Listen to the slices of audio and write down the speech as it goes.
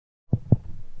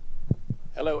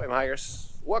Hello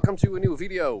Aimhighers, welcome to a new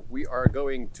video. We are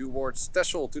going towards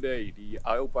Texel today, the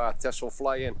AOPA Texel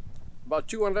Fly-in. About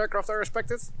 200 aircraft are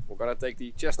expected. We're gonna take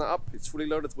the Cessna up. It's fully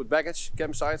loaded with baggage,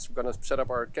 campsites. We're gonna set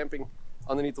up our camping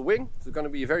underneath the wing. It's gonna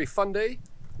be a very fun day.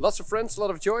 Lots of friends, a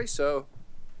lot of joy, so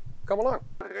come along.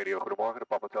 Radio, goedemorgen. De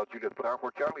Papa Hotel Juliet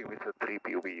Bravo Charlie with 3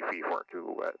 POB V4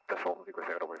 to Texel. Request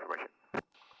airport information.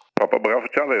 Papa Bravo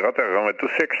Charlie, roger, runway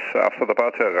 26, after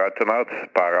departure, right turn out,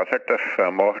 paras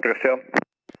active, morgen Christian.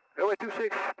 Runway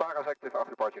 26, paras active,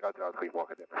 after departure, right turn out,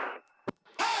 goedemorgen Dennis.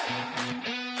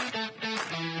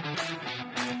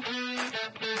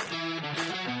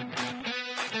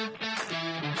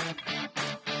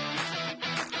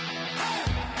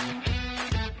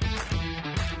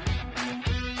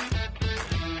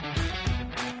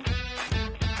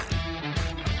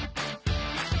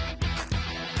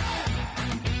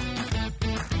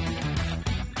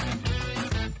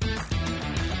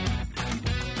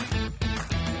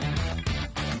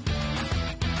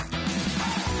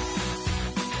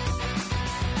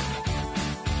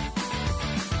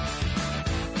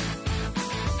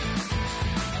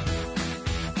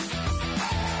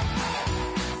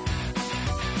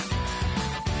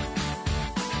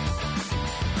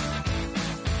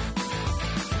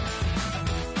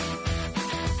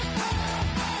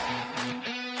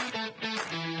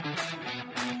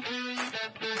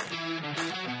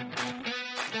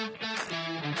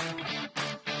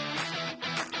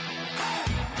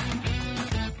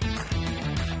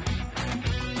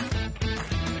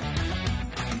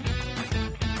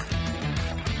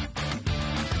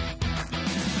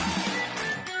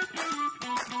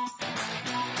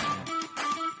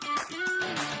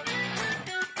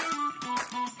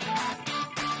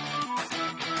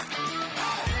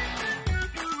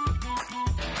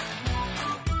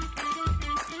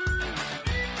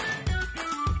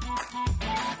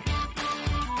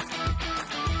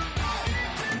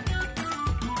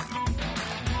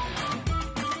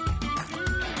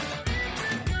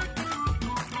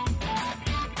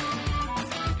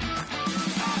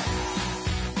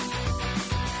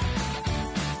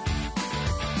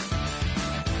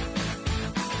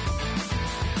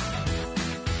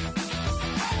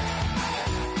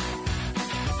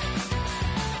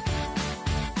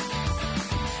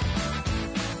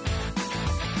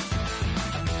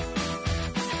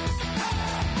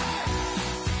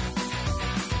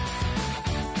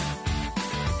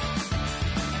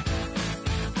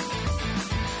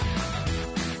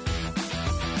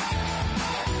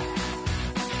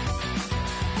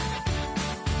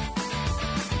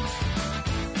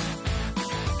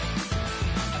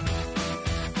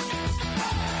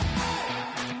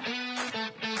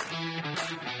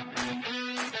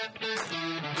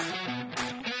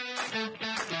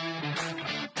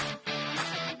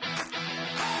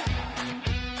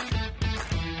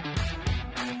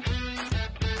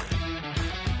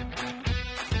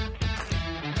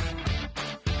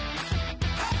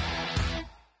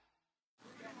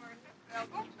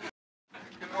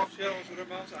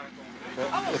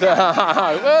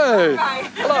 Hey.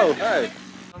 Hello. Hey.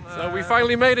 So we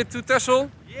finally made it to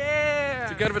Texel. Yeah!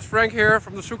 Together with Frank here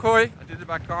from the Sukhoi. I did it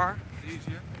by car, it's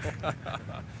easier.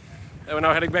 And we're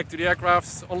now heading back to the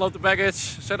aircraft, unload the baggage,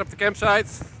 set up the campsite,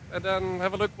 and then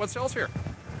have a look what else here.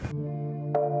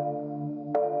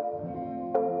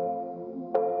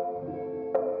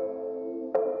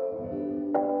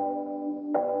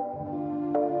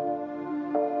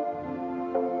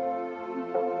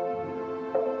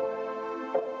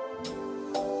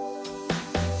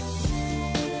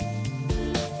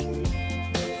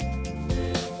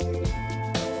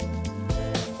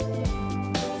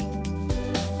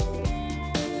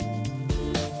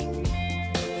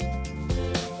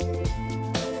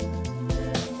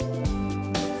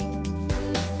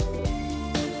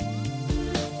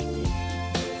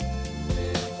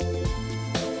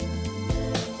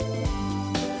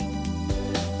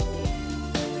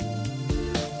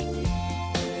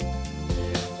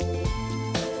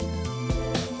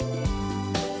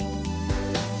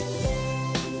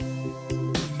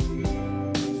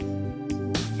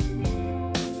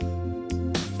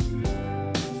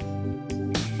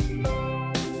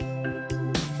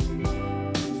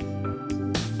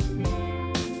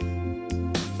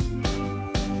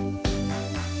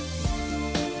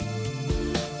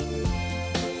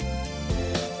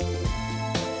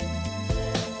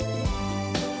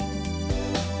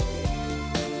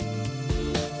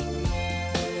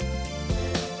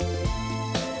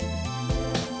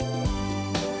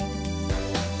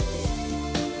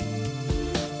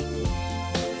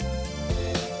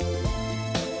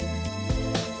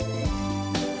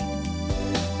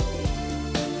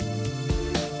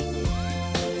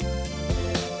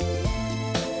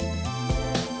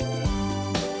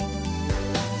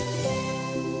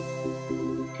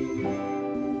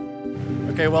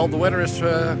 Okay, well, the weather is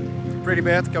pretty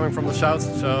bad coming from the south,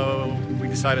 so we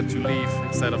decided to leave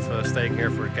instead of staying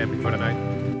here for camping for the night.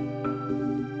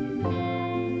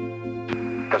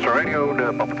 Texel Radio,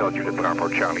 the Papa Hotel Juliet Bravo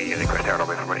Charlie, request airlock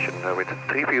information with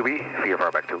 3 POB,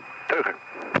 VFR back to Teugen.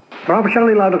 Bravo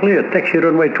Charlie, loud and clear, taxi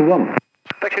runway 21.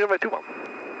 Taxi runway 21,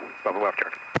 Bravo Bravo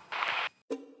Charlie.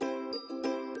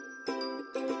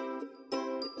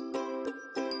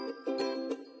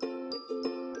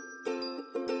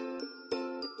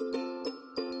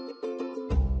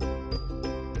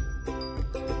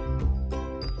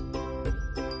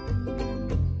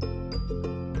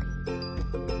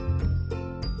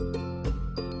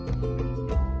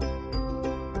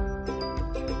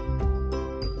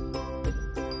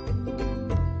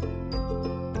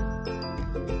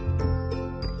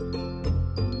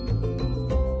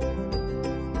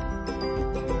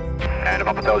 En de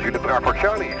Papa Hotel Juliet Bravo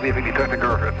Charlie, leaving the traffic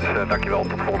curve. Dankjewel,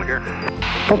 tot de volgende keer.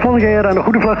 Tot de volgende keer en een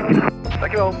goede vlucht.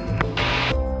 Dankjewel.